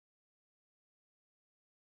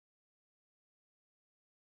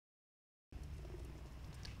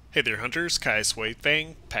Hey there hunters, Kai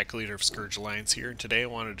Fang, pack leader of Scourge Alliance here, and today I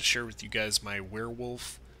wanted to share with you guys my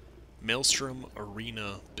Werewolf Maelstrom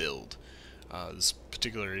Arena build. This is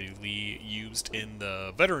particularly used in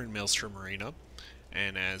the veteran Maelstrom Arena,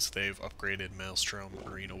 and as they've upgraded Maelstrom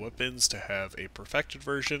Arena weapons to have a perfected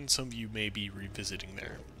version, some of you may be revisiting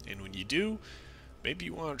there. And when you do, maybe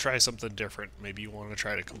you want to try something different. Maybe you want to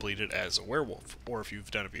try to complete it as a werewolf, or if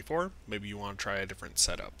you've done it before, maybe you want to try a different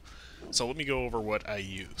setup. So let me go over what I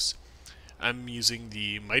use. I'm using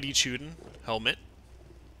the Mighty Chuden helmet,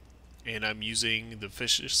 and I'm using the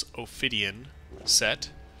Vicious Ophidian set.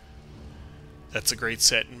 That's a great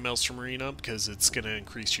set in Maelstrom Arena because it's going to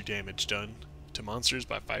increase your damage done to monsters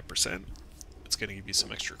by 5%. It's going to give you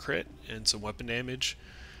some extra crit and some weapon damage,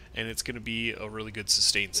 and it's going to be a really good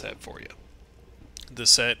sustain set for you. The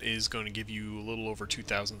set is going to give you a little over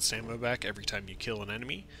 2,000 stamina back every time you kill an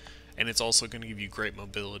enemy, and it's also going to give you great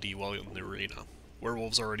mobility while in the arena.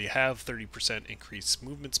 Werewolves already have 30% increased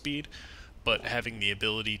movement speed, but having the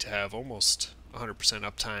ability to have almost 100%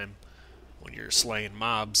 uptime when you're slaying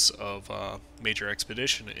mobs of Major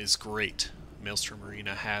Expedition is great. Maelstrom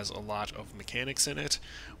Arena has a lot of mechanics in it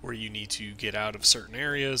where you need to get out of certain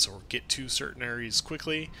areas or get to certain areas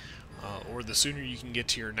quickly, or the sooner you can get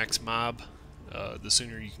to your next mob, the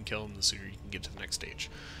sooner you can kill them, the sooner you can get to the next stage.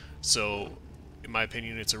 So, in my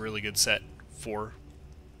opinion, it's a really good set for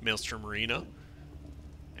Maelstrom Arena.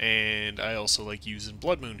 And I also like using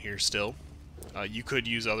Blood Moon here still. You could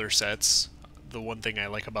use other sets. The one thing I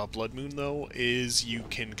like about Blood Moon, though, is you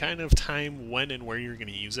can kind of time when and where you're going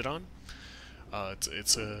to use it on.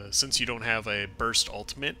 Since you don't have a burst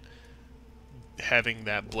ultimate, having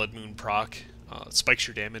that Blood Moon proc spikes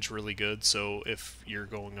your damage really good, so if you're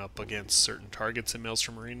going up against certain targets in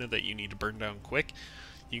Maelstrom Arena that you need to burn down quick,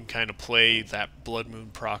 you can kind of play that Blood Moon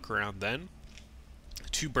proc around then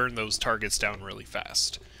to burn those targets down really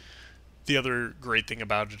fast. The other great thing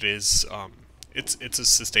about it is it's a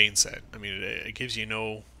sustain set. I mean, it gives you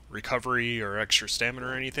no recovery or extra stamina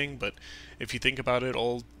or anything, but if you think about it,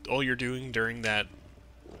 all you're doing during that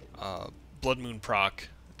Blood Moon proc,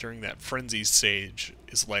 during that frenzy stage,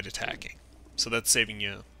 is light attacking. So that's saving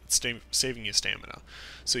you stamina.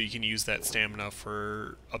 So you can use that stamina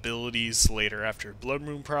for abilities later after Blood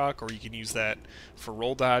Moon proc, or you can use that for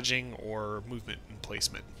roll dodging or movement and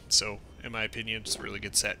placement. So, in my opinion, it's a really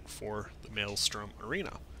good set for the Maelstrom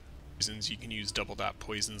Arena. Reasons you can use double dot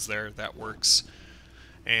poisons there, that works.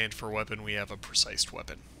 And for weapon, we have a precise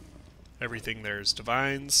weapon. Everything there is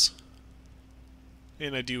divines,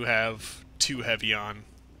 and I do have 2 heavy on,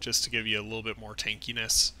 just to give you a little bit more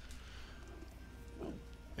tankiness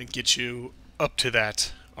and get you up to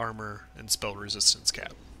that armor and spell resistance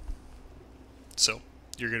cap. So,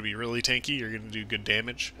 you're going to be really tanky, you're going to do good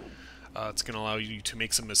damage. It's going to allow you to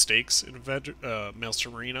make some mistakes in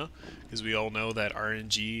Maelstrom Arena, because we all know that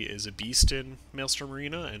RNG is a beast in Maelstrom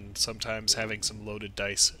Arena, and sometimes having some loaded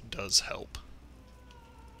dice does help.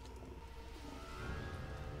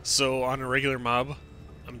 So on a regular mob,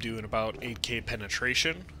 I'm doing about 8k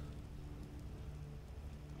penetration,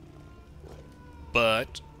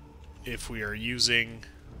 but if we are using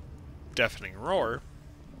Deafening Roar,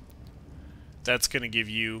 that's going to give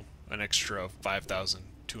you an extra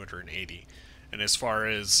 5,280. And as far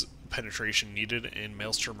as penetration needed in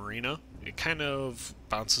Maelstrom Arena, it kind of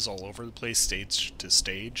bounces all over the place stage to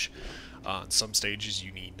stage. On some stages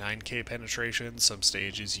you need 9k penetration, some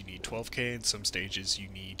stages you need 12k, and some stages you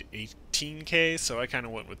need 18k, so I kind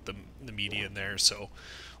of went with the median there, so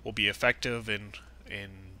we'll be effective in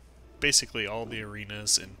basically all the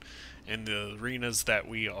arenas, and the arenas that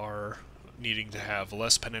we are needing to have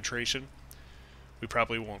less penetration, we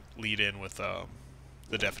probably won't lead in with the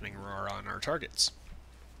Deafening Roar on our targets.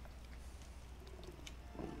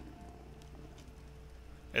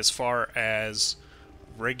 As far as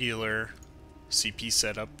regular CP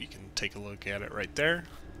setup, you can take a look at it right there.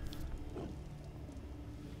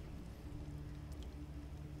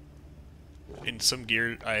 In some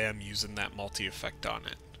gear, I am using that multi-effect on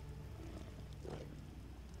it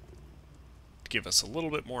to give us a little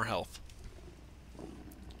bit more health.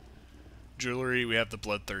 Jewelry, we have the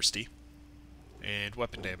Bloodthirsty, and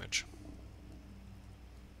weapon damage.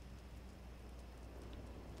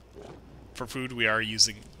 For food, we are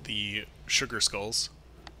using the Sugar Skulls,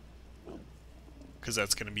 because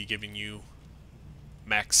that's going to be giving you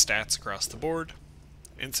max stats across the board,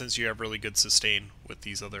 and since you have really good sustain with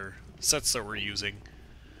these other sets that we're using,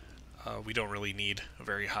 we don't really need a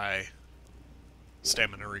very high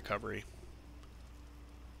stamina recovery.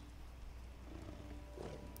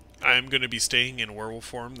 I'm going to be staying in werewolf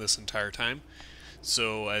form this entire time,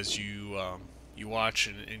 so as you you watch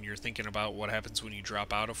and you're thinking about what happens when you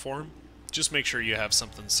drop out of form, just make sure you have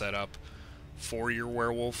something set up for your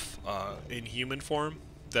werewolf in human form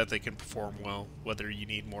that they can perform well, whether you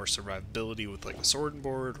need more survivability with like a sword and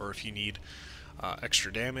board, or if you need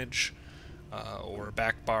extra damage, or a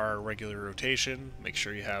back bar, regular rotation. Make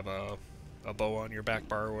sure you have a bow on your back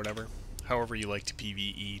bar or whatever, however you like to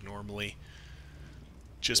PvE normally.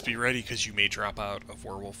 Just be ready because you may drop out of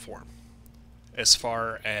werewolf form. As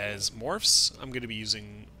far as morphs, I'm going to be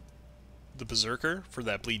using the Berserker for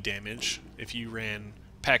that bleed damage. If you ran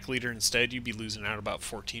Pack Leader instead, you'd be losing out about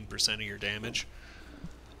 14% of your damage.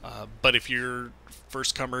 But if you're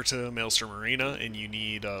first comer to Maelstrom Arena and you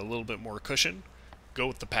need a little bit more cushion, go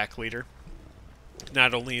with the Pack Leader.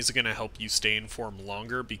 Not only is it going to help you stay in form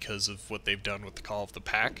longer because of what they've done with the Call of the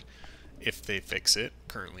Pack, if they fix it,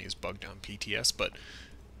 currently is bugged on PTS, but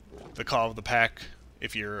the Call of the Pack,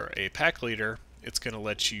 if you're a Pack Leader, it's going to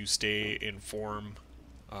let you stay in form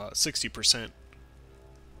 60%,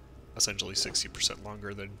 essentially 60%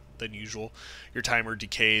 longer than usual. Your timer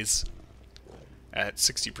decays at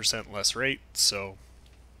 60% less rate, so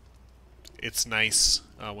it's nice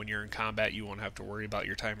when you're in combat. You won't have to worry about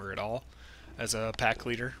your timer at all as a Pack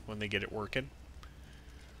Leader when they get it working.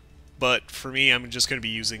 But for me, I'm just going to be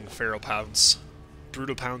using Feral Pounce.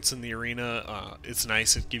 Brutal Pounce in the arena, it's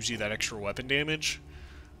nice, it gives you that extra weapon damage,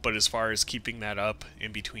 but as far as keeping that up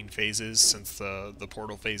in between phases, since the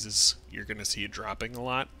portal phases, you're going to see it dropping a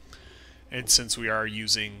lot. And since we are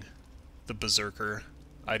using the Berserker,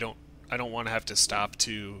 I don't want to have to stop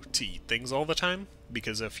to eat things all the time,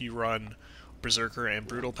 because if you run Berserker and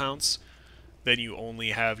Brutal Pounce, then you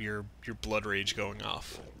only have your Blood Rage going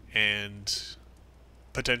off, and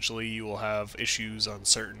potentially you will have issues on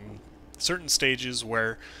certain stages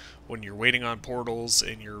where when you're waiting on portals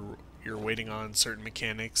and you're waiting on certain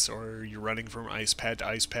mechanics, or you're running from ice pad to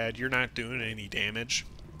ice pad, you're not doing any damage,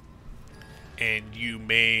 and you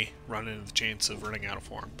may run into the chance of running out of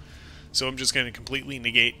form. So I'm just going to completely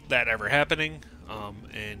negate that ever happening,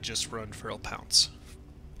 and just run Feral Pounce.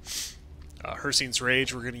 Hircine's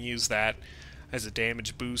Rage, we're going to use that as a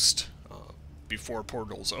damage boost before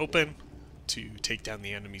portals open to take down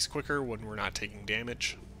the enemies quicker when we're not taking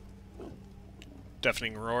damage.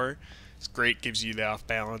 Deafening Roar is great, gives you the off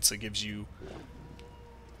balance, it gives you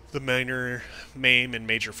the minor maim and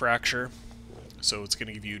major fracture, so it's going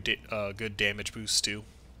to give you a good damage boost too.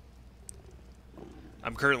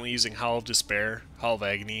 I'm currently using Howl of Despair. Howl of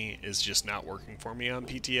Agony is just not working for me on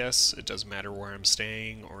PTS. It doesn't matter where I'm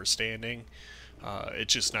staying or standing.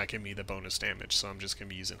 It's just not giving me the bonus damage, so I'm just going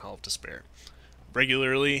to be using Howl of Despair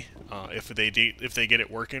regularly. If they get it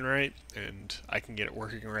working right, and I can get it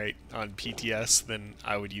working right on PTS, then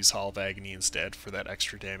I would use Howl of Agony instead for that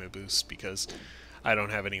extra damage boost, because I don't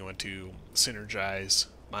have anyone to synergize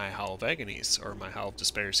my Howl of Agonies or my Howl of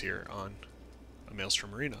Despairs here on a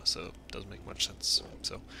Maelstrom Arena, so it doesn't make much sense.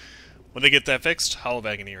 So when they get that fixed, Howl of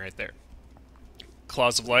Agony right there.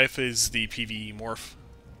 Claws of Life is the PvE morph,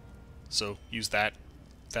 so use that.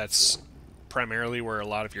 That's primarily where a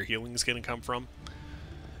lot of your healing is going to come from.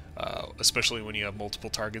 Especially when you have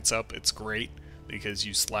multiple targets up, it's great because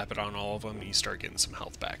you slap it on all of them and you start getting some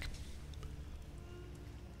health back.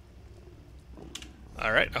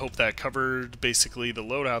 Alright, I hope that covered basically the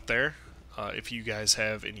loadout there. If you guys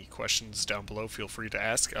have any questions down below, feel free to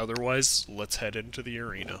ask. Otherwise, let's head into the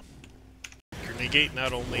arena. Your negate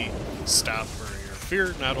not only your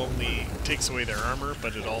fear not only takes away their armor,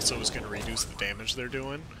 but it also is going to reduce the damage they're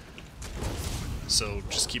doing. So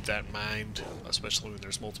just keep that in mind, especially when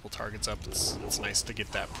there's multiple targets up. It's nice to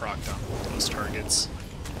get that procced on those targets.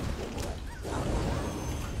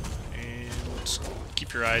 And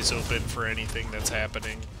keep your eyes open for anything that's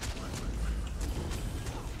happening.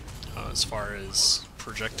 As far as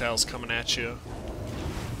projectiles coming at you,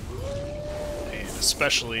 and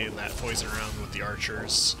especially in that poison round with the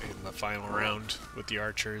archers, in the final round with the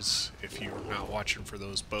archers, if you're not watching for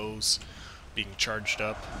those bows being charged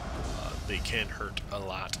up, they can hurt a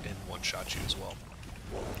lot and one-shot you as well.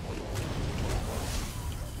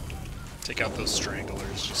 Take out those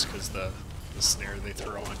stranglers just because the snare they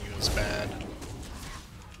throw on you is bad.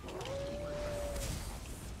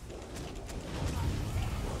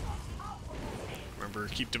 Remember,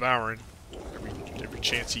 keep devouring. Every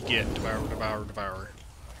chance you get, devour, devour, devour.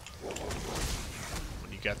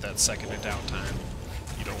 When you got that second of downtime,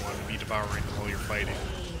 you don't want to be devouring while you're fighting.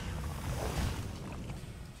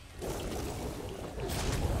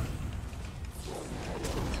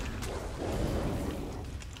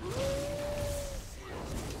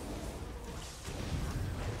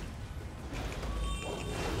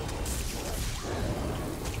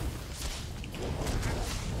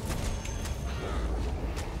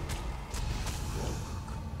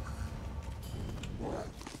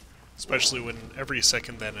 Especially when every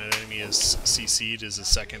second that an enemy is CC'd is a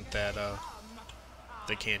second that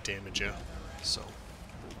they can't damage you. So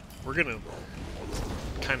we're gonna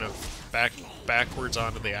kind of backwards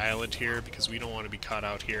onto the island here because we don't want to be caught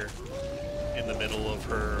out here in the middle of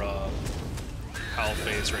her howl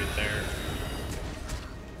phase right there.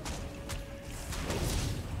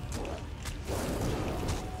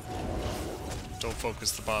 Don't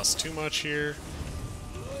focus the boss too much here.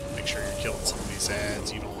 Make sure you're killing some of these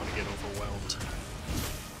ads. You don't want to get overwhelmed.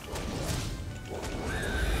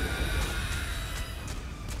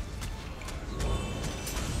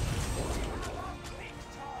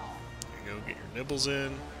 There you go, get your nibbles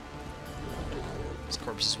in. These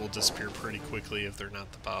corpses will disappear pretty quickly if they're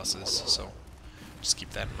not the bosses, so just keep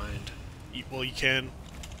that in mind. Eat while you can,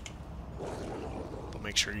 but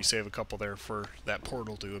make sure you save a couple there for that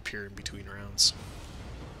portal to appear in between rounds.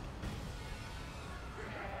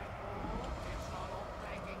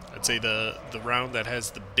 I'd say the round that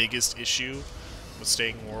has the biggest issue with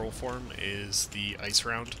staying in werewolf form is the ice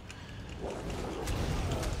round.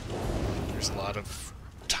 There's a lot of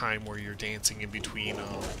time where you're dancing in between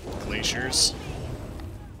glaciers,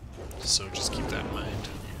 so just keep that in mind.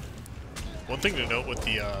 One thing to note with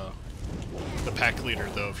the pack leader,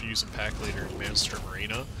 though, if you're using pack leader in Maelstrom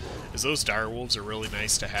Arena, is those direwolves are really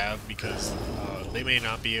nice to have because they may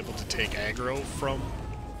not be able to take aggro from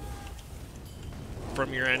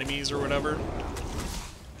your enemies or whatever,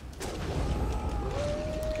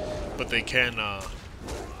 but they can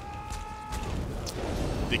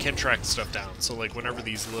track stuff down. So like whenever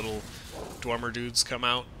these little Dwemer dudes come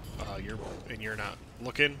out, you're not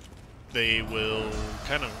looking, they will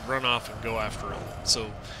kind of run off and go after them.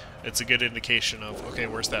 So it's a good indication of, okay,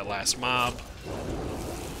 where's that last mob,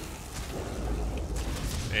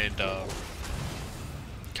 and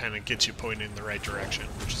kind of gets you pointed in the right direction,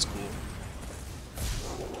 which is cool.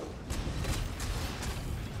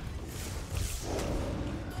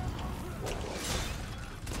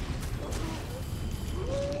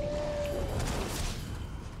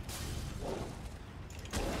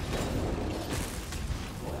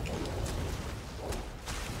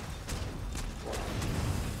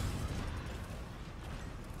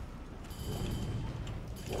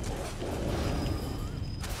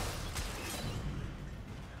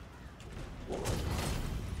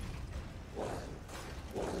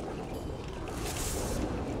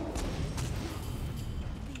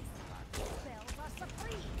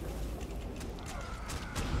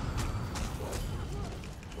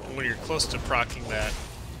 When you're close to proccing that,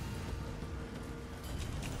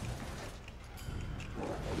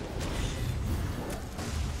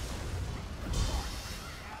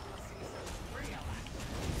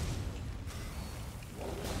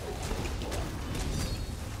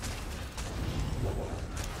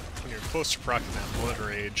 blood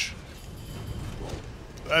rage,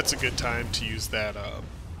 that's a good time to use that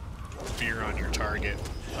fear on your target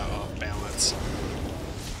balance.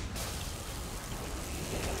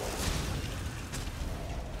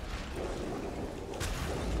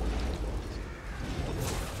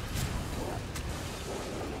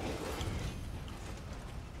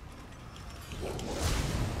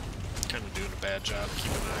 Bad job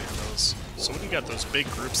keeping an eye on those. So when you got those big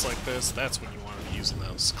groups like this, that's when you want to be using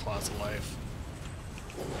those Claws of Life.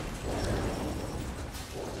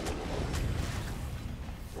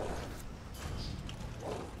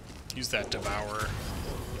 Use that Devour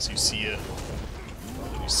as you see it.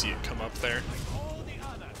 When you see it come up there.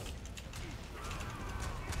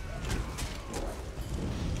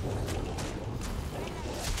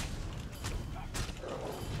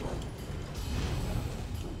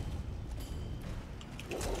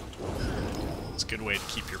 Good way to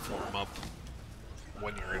keep your form up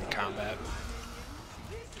when you're in combat.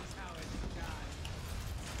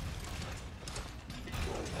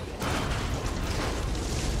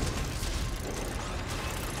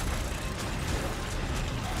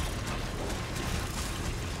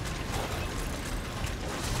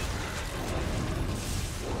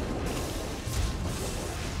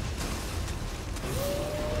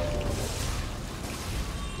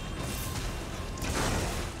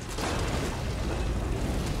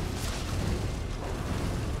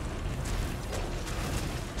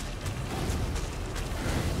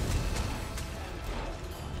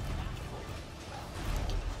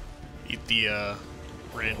 Eat the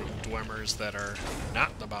random Dwemers that are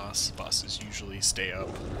not the boss. Bosses usually stay up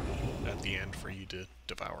at the end for you to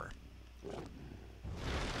devour.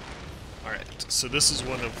 Alright, so this is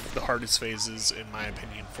one of the hardest phases, in my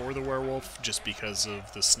opinion, for the werewolf, just because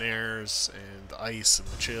of the snares and the ice and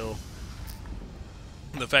the chill.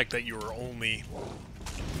 And the fact that you are only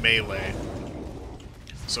melee.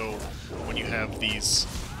 So when you have these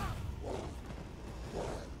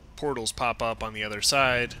portals pop up on the other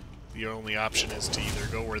side, the only option is to either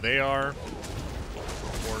go where they are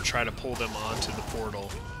or try to pull them onto the portal.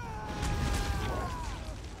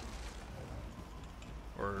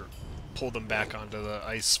 Or pull them back onto the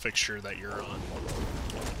ice fixture that you're on.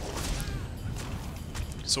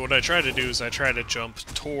 So what I try to do is I try to jump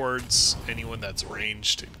towards anyone that's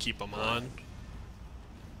ranged and keep them on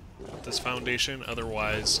this foundation.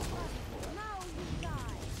 Otherwise,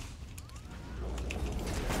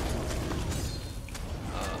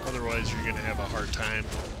 you're going to have a hard time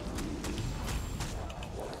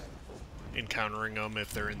encountering them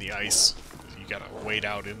if they're in the ice. You got to wade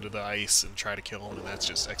out into the ice and try to kill them, and that's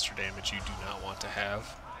just extra damage you do not want to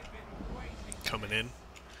have coming in.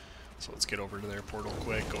 So let's get over to their portal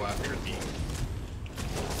quick, go after the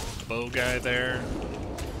bow guy there.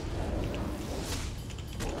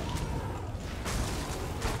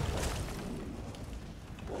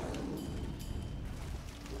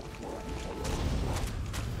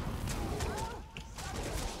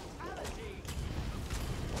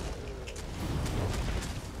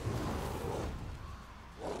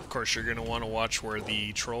 Of course, you're going to want to watch where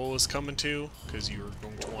the troll is coming to, because you're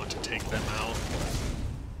going to want to take them out.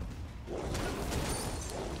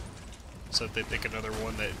 So if they pick another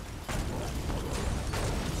one that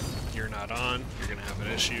you're not on, you're going to have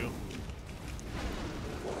an issue.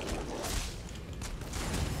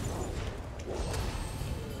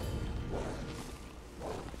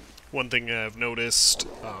 One thing I've noticed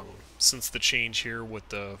since the change here with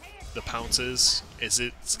the pounces is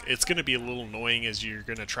it's going to be a little annoying as you're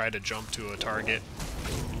going to try to jump to a target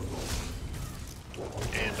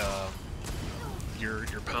and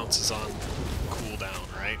your pounce is on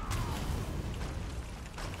cooldown, right?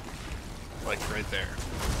 Like right there.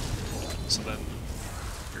 So then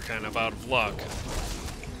you're kind of out of luck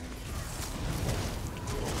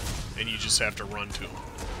and you just have to run to them.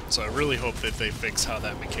 So I really hope that they fix how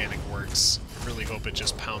that mechanic works. I really hope it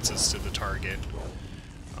just pounces to the target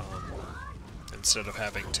instead of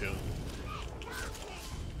having to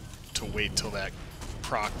wait till that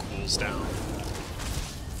proc cools down.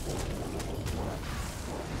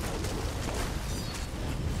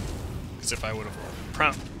 Because if I would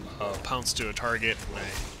have pounced to a target and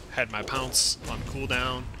I had my pounce on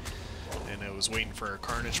cooldown and I was waiting for a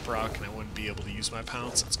carnage proc and I wouldn't be able to use my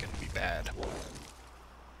pounce, it's going to be bad.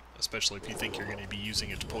 Especially if you think you're going to be using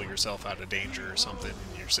it to pull yourself out of danger or something,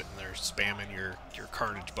 and you're sitting there spamming your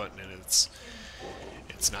carnage button and it's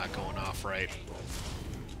not going off right.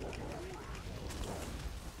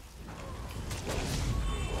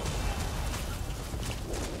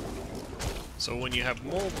 So when you have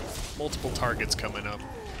multiple targets coming up,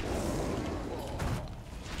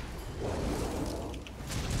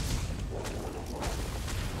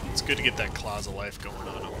 it's good to get that claws of life going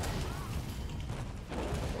on them.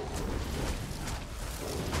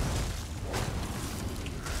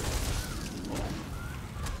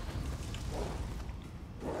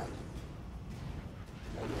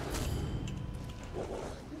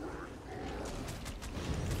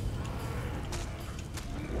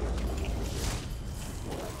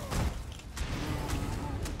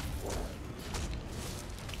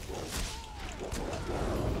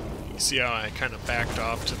 See how I kind of backed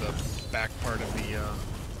off to the back part of the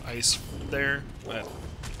ice there?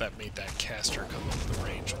 That made that caster come up the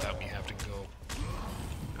range without me having to go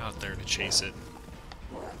out there to chase it.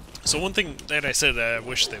 So one thing that I said that I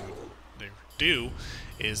wish they would do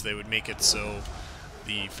is they would make it so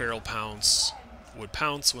the feral pounce would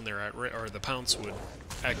pounce when they're at or the pounce would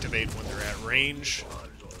activate when they're at range,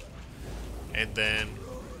 and then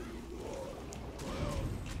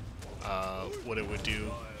what it would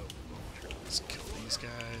do. Let's kill these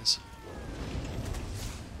guys.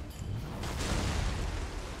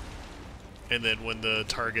 And then when the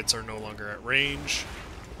targets are no longer at range,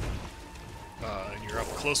 and you're up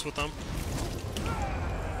close with them,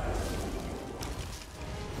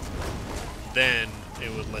 then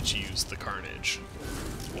it would let you use the carnage.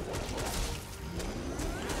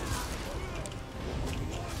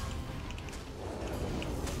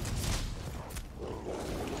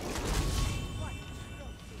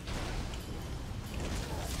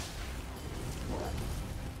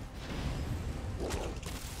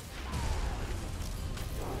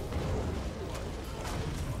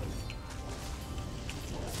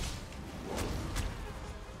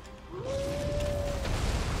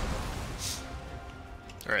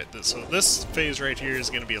 Alright, so this phase right here is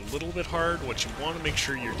going to be a little bit hard. What you want to make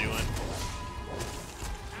sure you're doing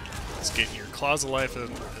is getting your claws of life on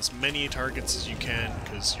as many targets as you can,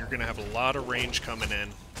 because you're going to have a lot of range coming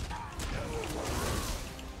in.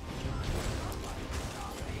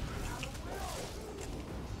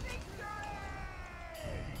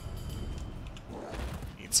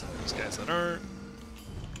 get some of those guys that aren't.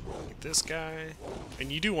 Get this guy.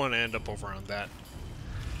 And you do want to end up over on that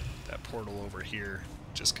portal over here,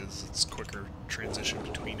 just because it's quicker transition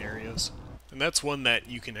between areas. And that's one that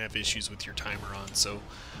you can have issues with your timer on, so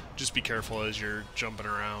just be careful as you're jumping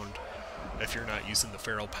around. If you're not using the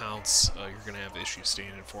feral pounce, you're going to have issues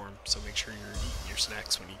staying in form, so make sure you're eating your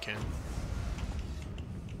snacks when you can.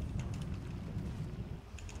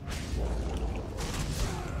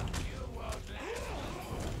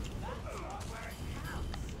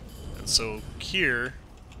 And so here,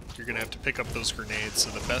 you're going to have to pick up those grenades, so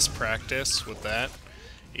the best practice with that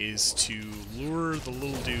is to lure the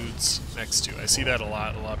little dudes next to. I see that a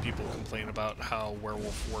lot. A lot of people complain about how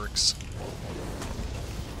Werewolf works.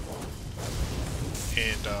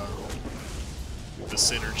 And the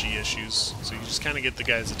synergy issues. So you just kind of get the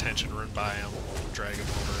guy's attention, run by him, drag him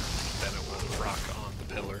over, then it will rock on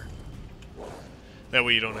the pillar. That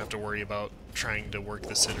way you don't have to worry about trying to work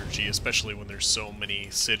the synergy, especially when there's so many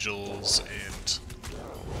sigils and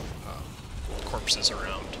corpses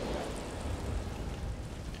around.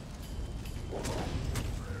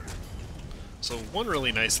 So one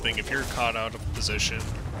really nice thing, if you're caught out of position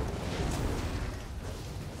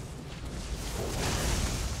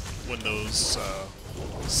when those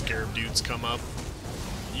scarab dudes come up,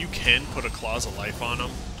 you can put a Claws of Life on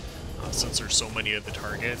them, since there's so many of the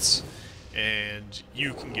targets, and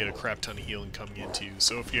you can get a crap ton of healing coming in too.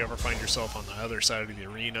 So if you ever find yourself on the other side of the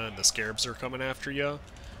arena and the scarabs are coming after you,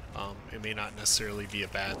 it may not necessarily be a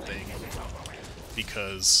bad thing,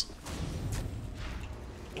 because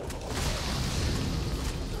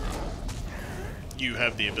you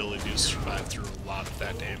have the ability to survive through a lot of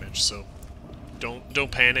that damage. So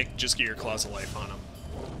don't panic, just get your Claws of Life on them.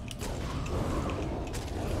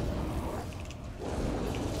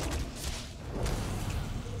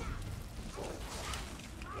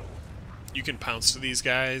 You can pounce to these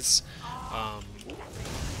guys.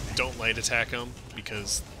 Don't light attack them,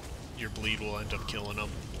 because your bleed will end up killing them.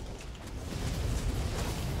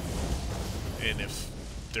 And if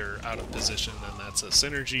they're out of position, then that's a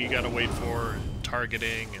synergy you gotta wait for, and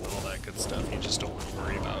targeting, and all that good stuff you just don't want to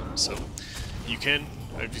worry about. So you can,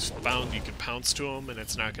 I've just found you can pounce to them, and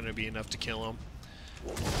it's not going to be enough to kill them.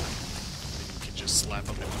 And you can just slap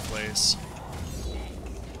them into place.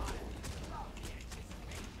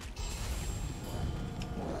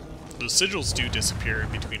 Those sigils do disappear in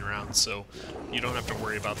between rounds, so you don't have to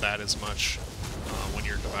worry about that as much when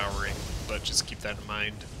you're devouring, but just keep that in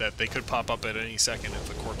mind, that they could pop up at any second.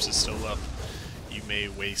 If a corpse is still up, you may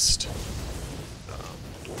waste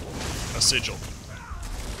a sigil,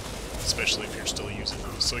 especially if you're still using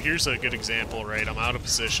those. So here's a good example, right? I'm out of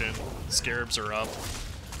position, scarabs are up,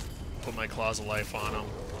 put my Claws of Life on them.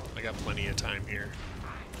 I got plenty of time here,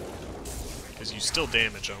 because you still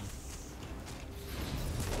damage them.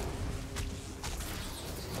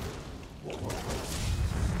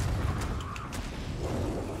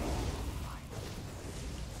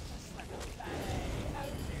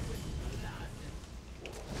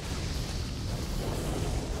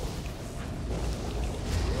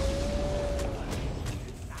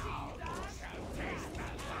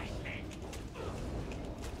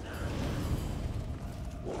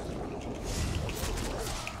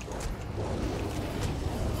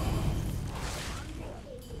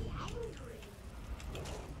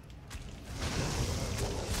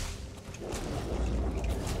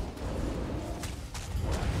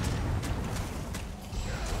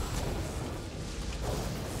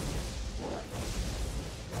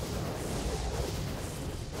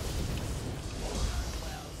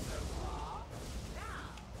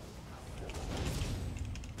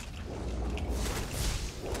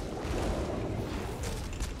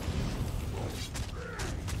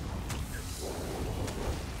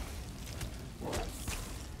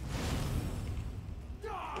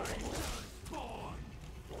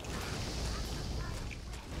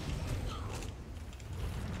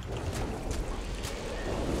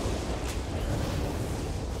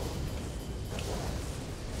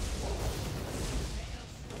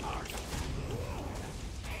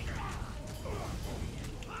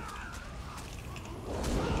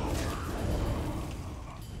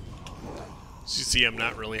 As you see, I'm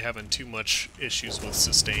not really having too much issues with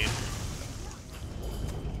sustain.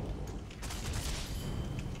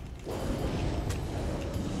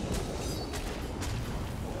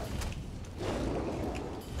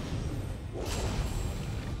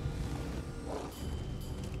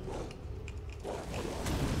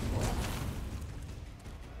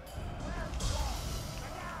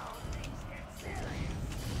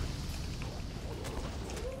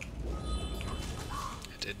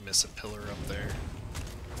 Miss a pillar up there.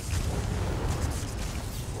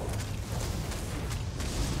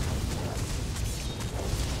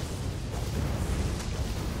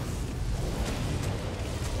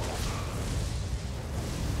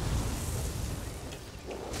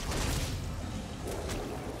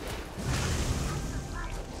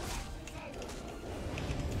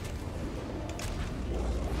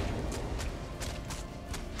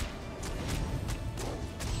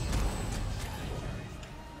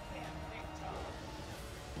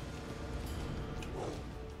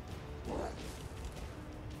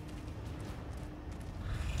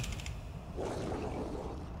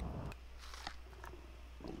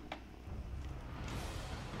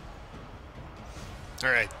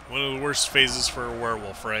 Alright, one of the worst phases for a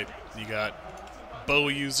werewolf, right? You got bow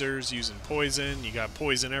users using poison, you got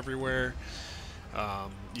poison everywhere,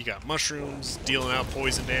 you got mushrooms dealing out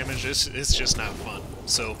poison damage. It's just not fun.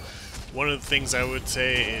 So one of the things I would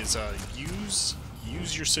say is use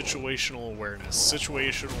your situational awareness.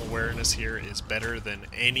 Situational awareness here is better than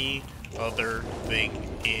any other thing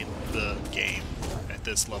in the game at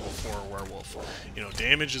this level for a werewolf. You know,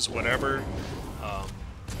 damage is whatever.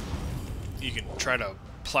 You can try to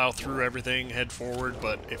plow through everything, head forward,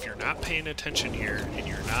 but if you're not paying attention here and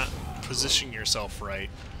you're not positioning yourself right,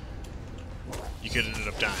 you could end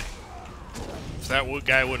up dying. If that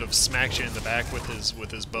guy would have smacked you in the back with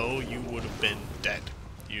his bow, you would have been dead.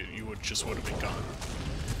 You would have been gone.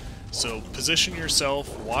 So position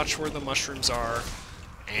yourself, watch where the mushrooms are,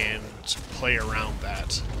 and play around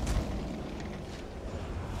that.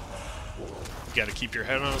 You got to keep your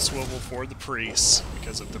head on a swivel for the priests,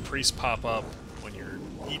 because if the priests pop up when you're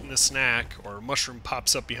eating a snack or a mushroom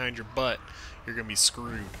pops up behind your butt, you're gonna be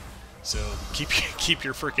screwed. So keep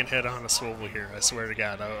your freaking head on a swivel here. I swear to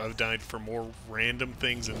God, I've died for more random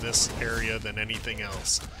things in this area than anything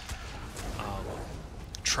else.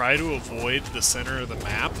 Try to avoid the center of the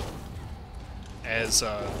map, as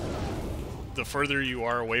the further you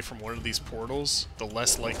are away from one of these portals, the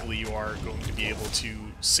less likely you are going to be able to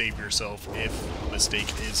save yourself if a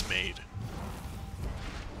mistake is made.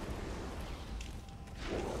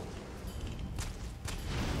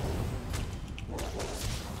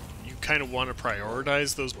 You kind of want to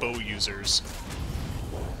prioritize those bow users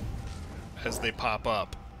as they pop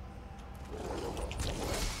up.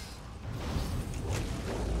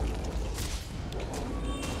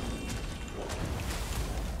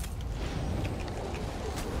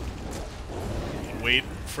 Wait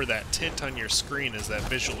for that tint on your screen as that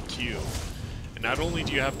visual cue. And not only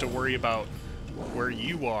do you have to worry about where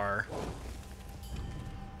you are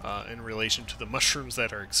in relation to the mushrooms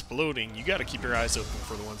that are exploding, you got to keep your eyes open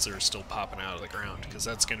for the ones that are still popping out of the ground, because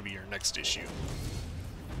that's going to be your next issue.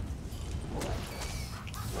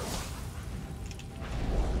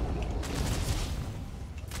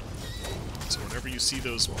 So whenever you see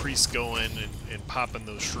those priests going and popping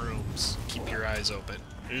those shrooms, keep your eyes open.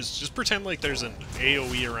 Just pretend like there's an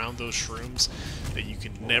AoE around those shrooms that you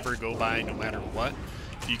can never go by no matter what.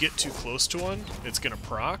 If you get too close to one, it's going to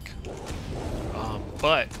proc.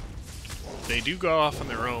 But they do go off on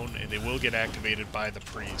their own, and they will get activated by the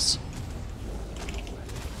priests.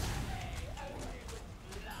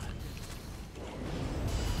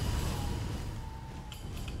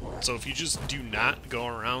 So if you just do not go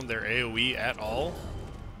around their AoE at all,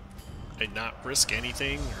 and not risk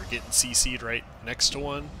anything or getting CC'd right next to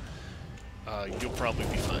one, you'll probably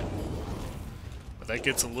be fine. But that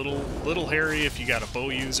gets a little hairy if you got a bow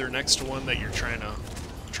user next to one that you're trying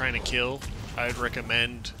to kill. I'd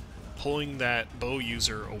recommend pulling that bow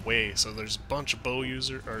user away. So there's a bunch of bow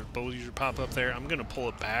user pop up there. I'm gonna pull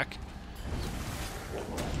it back,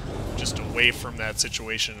 just away from that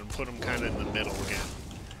situation, and put them kind of in the middle again.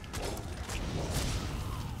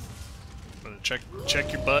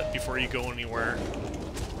 Check your butt before you go anywhere.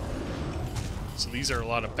 So these are a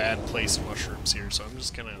lot of bad placed mushrooms here, so I'm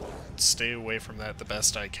just gonna stay away from that the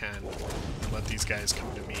best I can and let these guys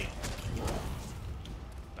come to me.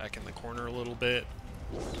 Back in the corner a little bit.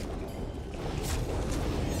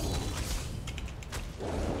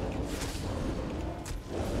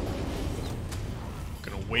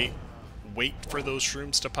 Gonna wait for those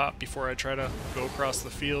shrooms to pop before I try to go across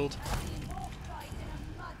the field.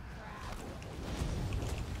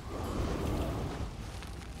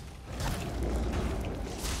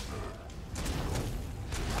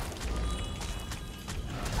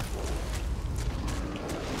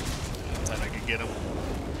 Get them.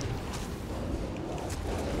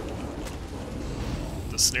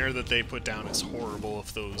 The snare that they put down is horrible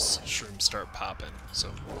if those shrooms start popping,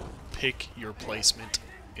 so pick your placement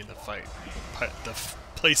in the fight. The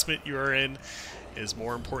placement you are in is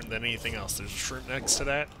more important than anything else. There's a shroom next to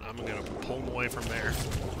that. I'm going to pull them away from there.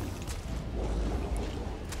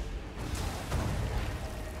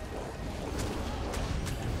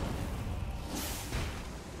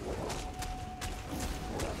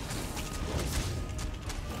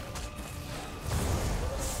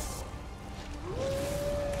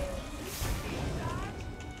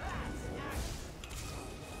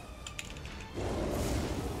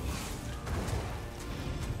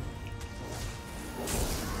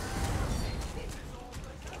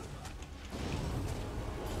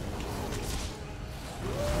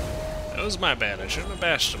 That was my bad. I shouldn't have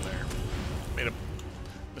bashed him there.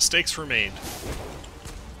 Mistakes were made.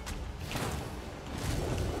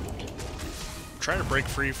 Try to break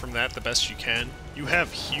free from that the best you can. You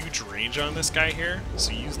have huge range on this guy here,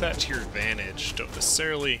 so use that to your advantage. Don't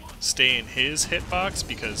necessarily stay in his hitbox,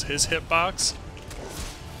 because his hitbox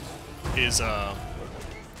is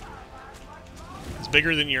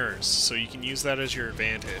bigger than yours, so you can use that as your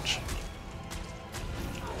advantage.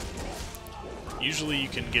 Usually you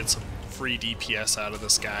can get some free DPS out of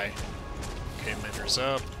this guy. Okay, Mender's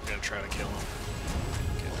up. I'm gonna try to kill him.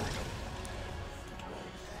 Okay, there we go.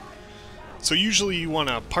 So usually you want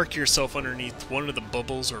to park yourself underneath one of the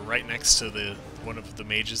bubbles or right next to one of the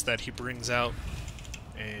mages that he brings out,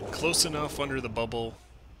 and close enough under the bubble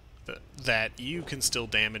that you can still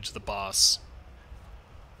damage the boss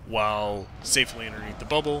while safely underneath the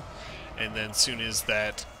bubble. And then as soon as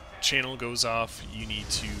that channel goes off, you need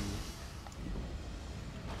to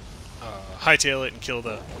hightail it and kill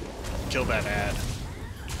that ad.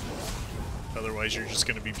 Otherwise you're just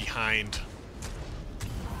going to be behind,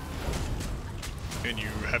 and you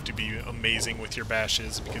have to be amazing with your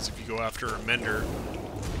bashes, because if you go after a Mender,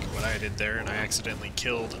 like what I did there, and I accidentally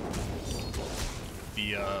killed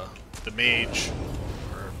the mage,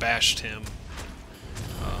 or bashed him,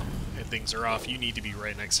 and things are off, you need to be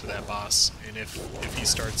right next to that boss. And if he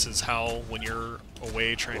starts his howl when you're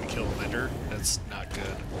away trying to kill a Mender, that's not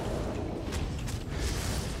good.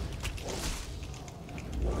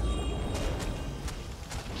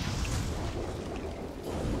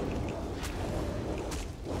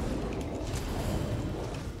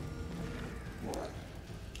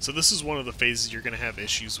 So this is one of the phases you're going to have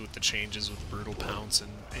issues with the changes with Brutal Pounce and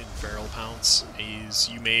Feral Pounce, is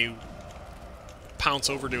you may pounce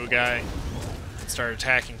over to a guy and start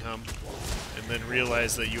attacking him, and then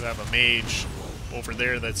realize that you have a mage over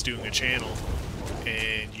there that's doing a channel,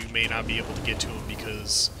 and you may not be able to get to him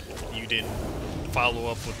because you didn't follow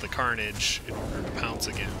up with the carnage in order to pounce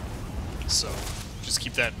again. So just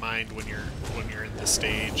keep that in mind when you're in this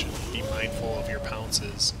stage, and be mindful of your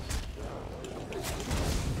pounces.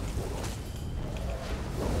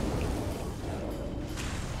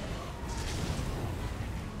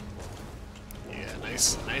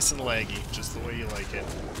 Nice and laggy, just the way you like it.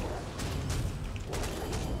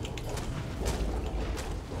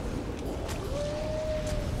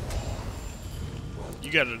 You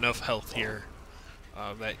got enough health here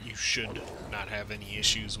that you should not have any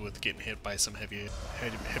issues with getting hit by some heavy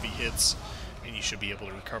hits, and you should be able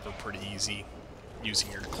to recover pretty easy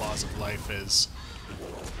using your Claws of Life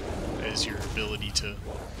as your ability to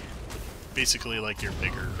basically, like, your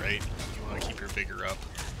vigor, right? You want to keep your vigor up.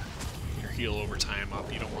 Heal over time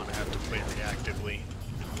up. You don't want to have to play reactively.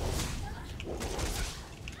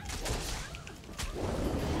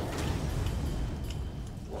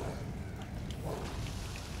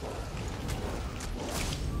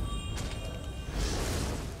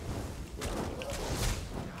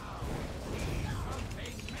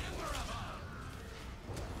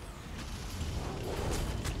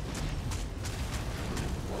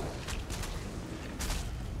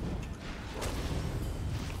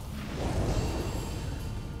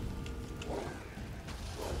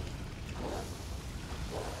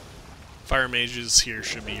 Fire mages here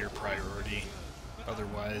should be your priority.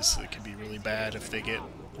 Otherwise, it can be really bad if they get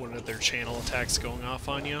one of their channel attacks going off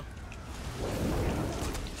on you.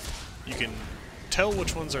 You can tell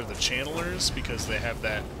which ones are the channelers because they have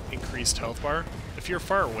that increased health bar. If you're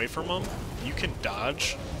far away from them, you can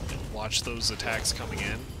dodge and watch those attacks coming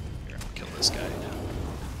in. Here, I'll kill this guy.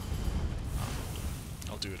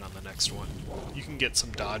 I'll do it on the next one. You can get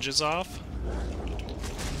some dodges off,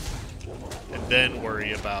 and then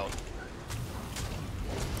worry about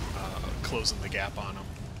closing the gap on them.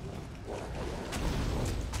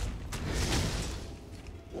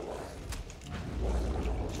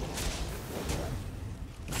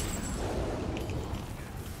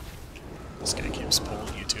 This guy keeps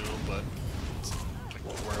pulling you to him, but like,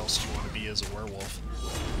 where else do you want to be as a werewolf?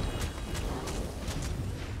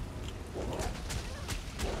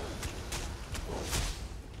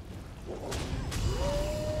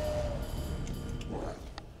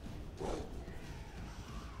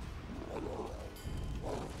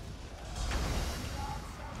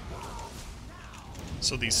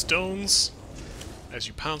 So these stones, as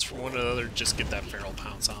you pounce from one to the other, just get that feral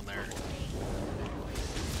pounce on there.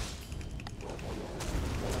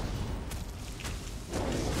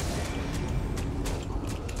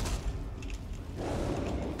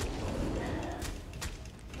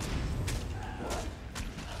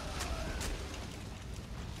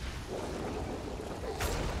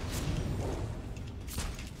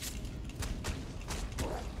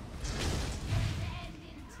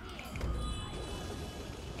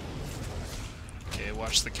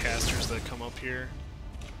 Watch the casters that come up here.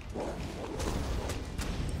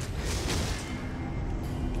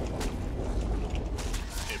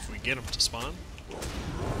 Can't get them to spawn.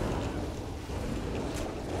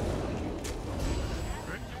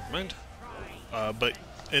 Alright, never mind. But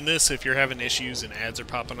in this, if you're having issues and ads are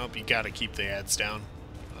popping up, you gotta keep the ads down.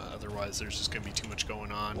 Otherwise, there's just gonna be too much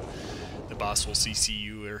going on. The boss will CC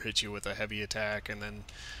you or hit you with a heavy attack, and then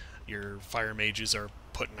your fire mages are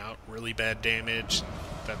putting out really bad damage.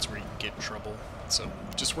 That's where you can get in trouble. So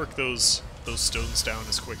just work those stones down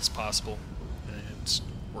as quick as possible, and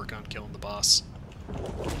work on killing the boss.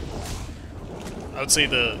 I would say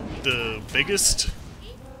the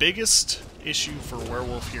biggest issue for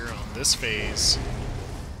Werewolf here on this phase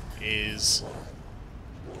is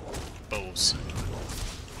bows.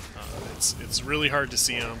 It's really hard to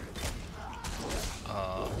see them,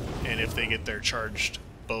 and if they get their charged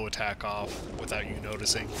bow attack off without you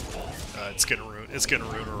noticing, it's gonna ruin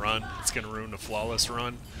a run. It's gonna ruin a flawless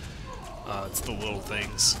run. It's the little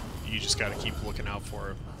things you just gotta keep looking out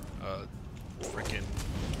for. Freaking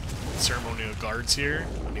ceremonial guards here.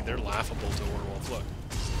 I mean, they're laughable to a werewolf. Look,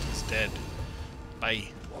 he's dead. Bye.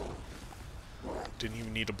 Didn't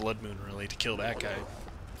even need a blood moon really to kill that guy.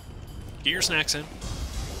 Get your snacks in.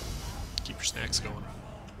 Keep your snacks going.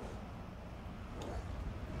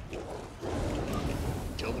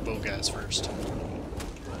 Kill the bow guys first.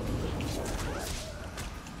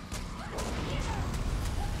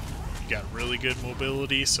 You got really good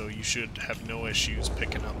mobility, so you should have no issues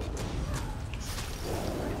picking up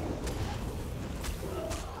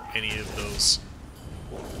any of those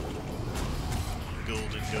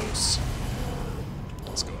golden ghosts.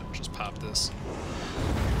 Let's go ahead and just pop this.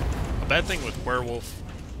 A bad thing with Werewolf,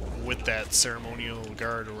 with that ceremonial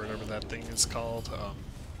guard or whatever that thing is called,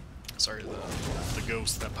 sorry, the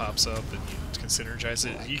ghost that pops up and you can synergize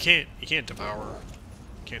it. You can't devour.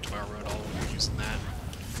 You can't devour at all when you're using that.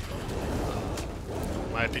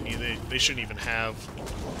 In my opinion, they shouldn't even have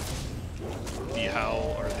the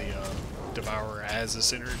howl or the devour as a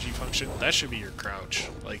synergy function. That should be your crouch.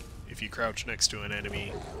 Like, if you crouch next to an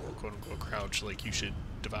enemy, quote unquote crouch, like, you should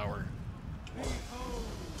devour.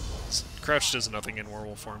 Crouch does nothing in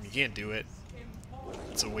werewolf form. You can't do it.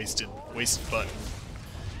 It's a wasted button.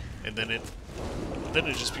 And then it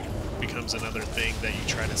just becomes another thing that you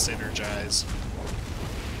try to synergize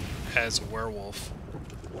as a werewolf,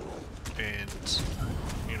 and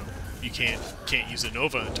you know you can't use a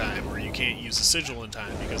Nova in time, or you can't use a Sigil in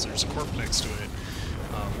time because there's a corp next to it.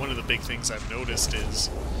 One of the big things I've noticed is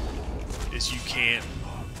you can't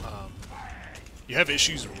you have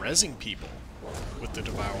issues rezzing people with the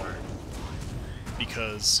Devourer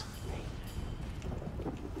because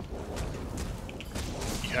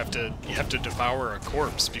you have to devour a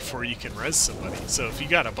corpse before you can res somebody. So if you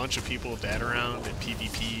got a bunch of people dead around in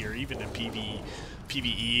PvP or even in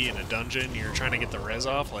PvE in a dungeon, you're trying to get the res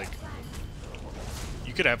off, like,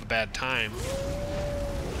 you could have a bad time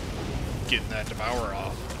getting that devour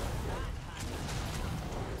off.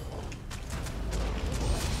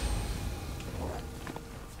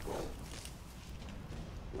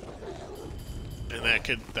 And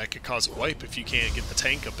that could cause a wipe if you can't get the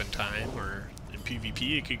tank up in time, or in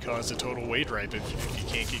PvP it could cause a total wade wipe if you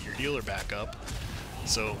can't get your healer back up.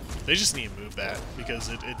 So they just need to move that, because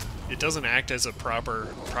it doesn't act as a proper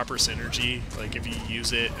synergy. Like, if you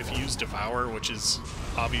use Devour, which is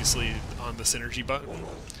obviously on the synergy button,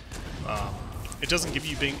 it doesn't give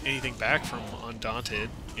you anything back from Undaunted.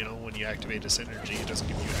 You know, when you activate a synergy, it doesn't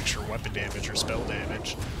give you extra weapon damage or spell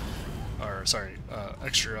damage, or sorry,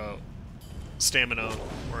 extra stamina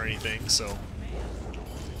or anything. So,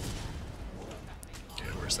 okay,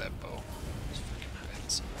 where's that bow? It's freaking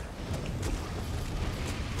hides.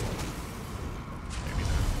 Maybe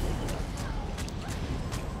not.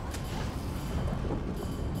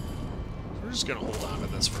 We're just gonna hold on to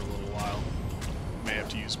this for a little while. May have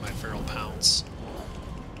to use my Feral Pounce.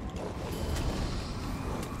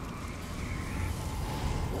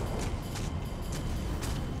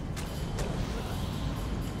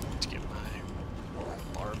 To get my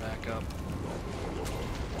bar back up.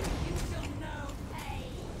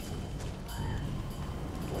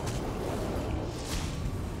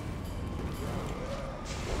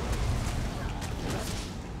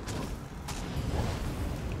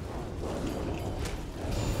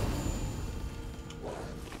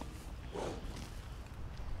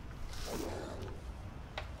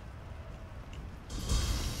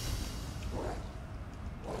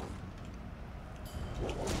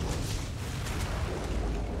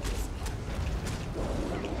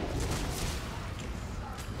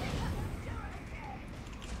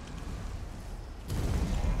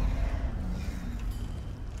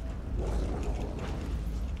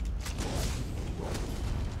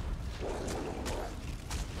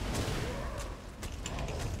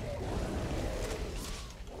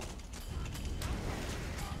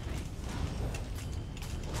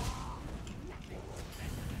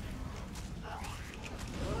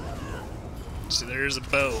 See, there's a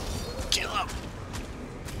bow. Kill him!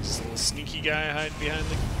 This little sneaky guy hiding behind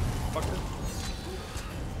the fucker.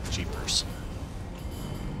 Jeepers.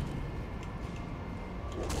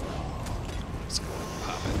 Let's go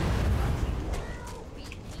pop it.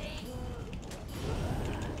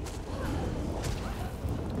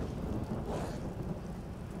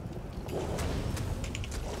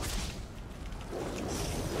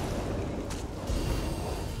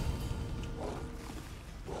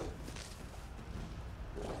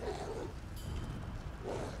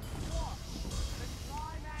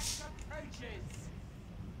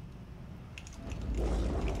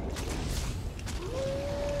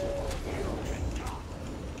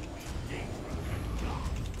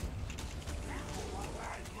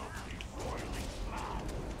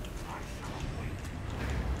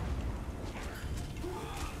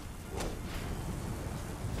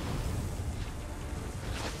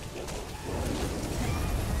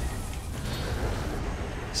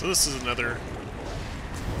 So this is another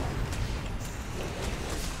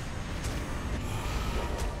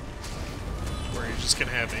where you're just gonna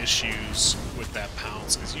have issues with that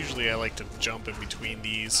pounce, because usually I like to jump in between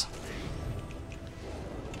these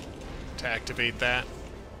to activate that.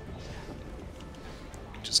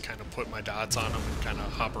 Just kind of put my dots on them and kind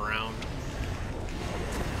of hop around.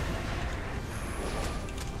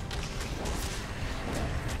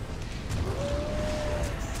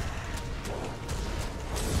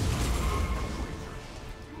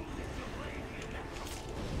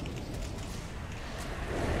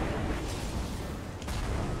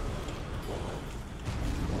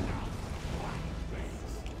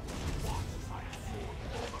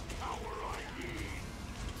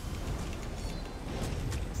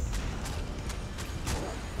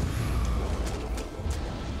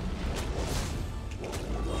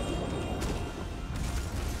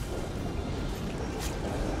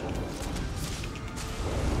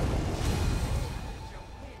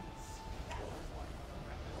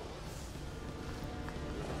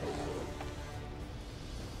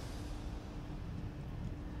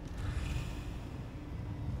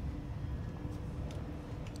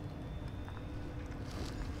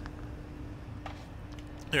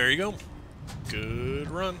 There you go. Good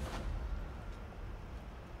run.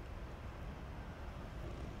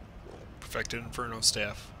 Perfected Inferno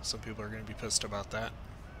Staff. Some people are going to be pissed about that.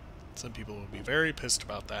 Some people will be very pissed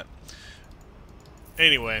about that.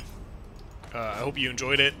 Anyway, I hope you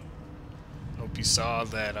enjoyed it. I hope you saw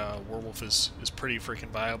that Werewolf is pretty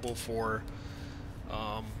freaking viable for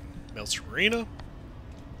Maelstrom Arena.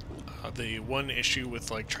 The one issue with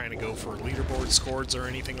like trying to go for leaderboard scores or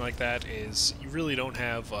anything like that is you really don't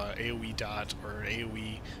have AoE dot or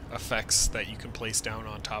AoE effects that you can place down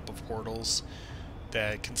on top of portals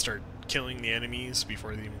that can start killing the enemies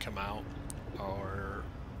before they even come out, or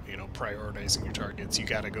you know, prioritizing your targets. You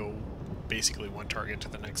gotta go basically one target to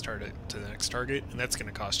the next target to the next target, and that's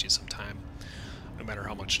gonna cost you some time no matter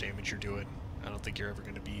how much damage you're doing. I don't think you're ever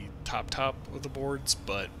going to be top of the boards,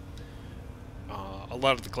 but a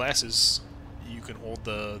lot of the classes you can hold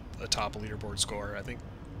a top leaderboard score. I think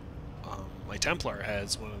my Templar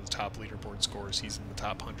has one of the top leaderboard scores. He's in the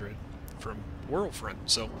top 100 from Werewolf Run,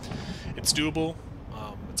 so it's doable.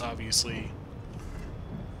 It's obviously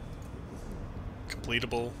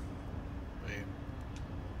completable.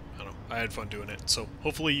 I don't know, I had fun doing it, so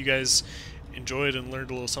hopefully you guys enjoyed and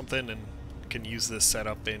learned a little something and can use this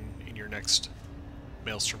setup in your next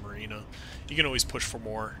Maelstrom Arena. You can always push for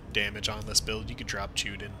more damage on this build. You could drop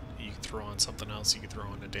Chuden, you could throw on something else, you could throw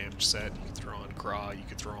on a damage set, you could throw on Graw, you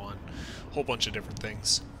could throw on a whole bunch of different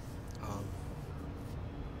things.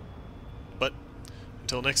 But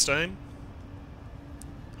until next time,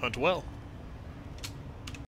 hunt well.